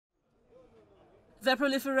The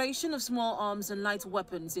proliferation of small arms and light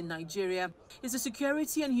weapons in Nigeria is a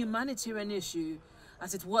security and humanitarian issue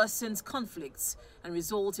as it worsens conflicts and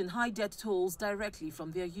results in high death tolls directly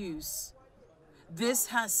from their use. This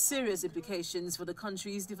has serious implications for the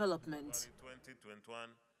country's development.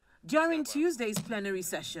 During Tuesday's plenary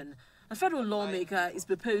session, a federal lawmaker is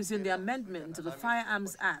proposing the amendment of the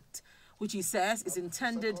Firearms Act, which he says is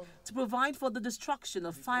intended to provide for the destruction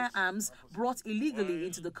of firearms brought illegally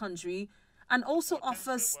into the country and also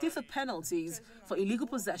offers stiffer penalties for illegal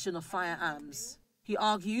possession of firearms. He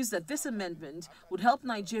argues that this amendment would help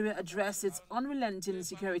Nigeria address its unrelenting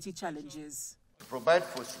security challenges. To provide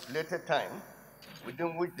for stipulated time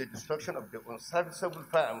within which the destruction of the unserviceable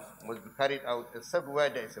firearms must be carried out, except where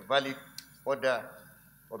there is a valid order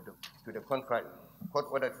to the contrary, court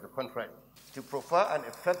order to the contrary. To prefer an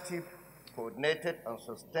effective, coordinated, and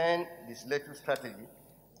sustained legislative strategy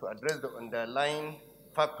to address the underlying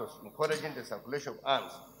factors encouraging the circulation of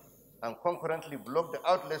arms and concurrently block the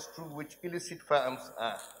outlets through which illicit firearms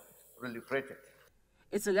are proliferated.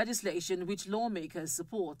 It's a legislation which lawmakers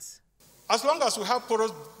support. As long as we have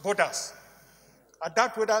porous borders, I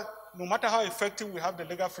doubt whether, no matter how effective we have the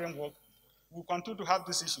legal framework, we'll continue to have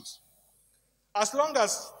these issues. As long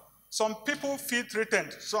as some people feel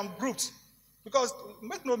threatened, some groups, because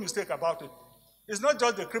make no mistake about it, it's not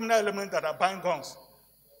just the criminal element that are buying guns.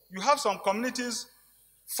 You have some communities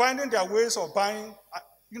finding their ways of buying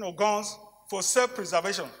guns for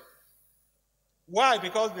self-preservation. Why?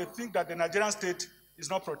 Because they think that the Nigerian state is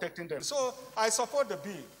not protecting them. So I support the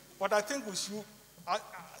bill, but I think we should,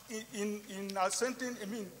 in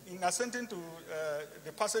assenting to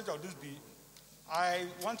the passage of this bill, I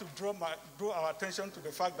want to draw our attention to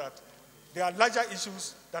the fact that there are larger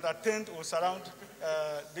issues that attend or surround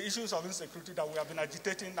the issues of insecurity that we have been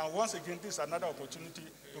agitating, and once again, this is another opportunity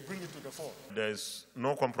to bring it to the fore. There is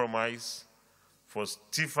no compromise for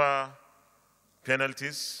stiffer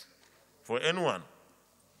penalties for anyone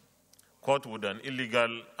caught with an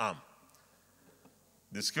illegal arm.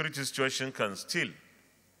 The security situation can still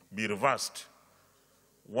be reversed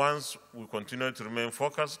once we continue to remain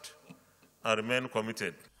focused and remain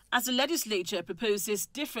committed. As the legislature proposes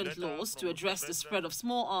different laws to address the spread of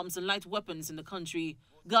small arms and light weapons in the country,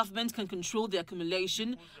 government can control their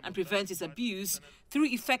accumulation and prevent its abuse through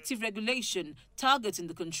effective regulation targeting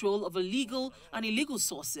the control of illegal and illegal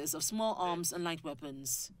sources of small arms and light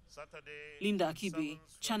weapons. Linda Akibe,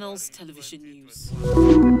 Channels Television News.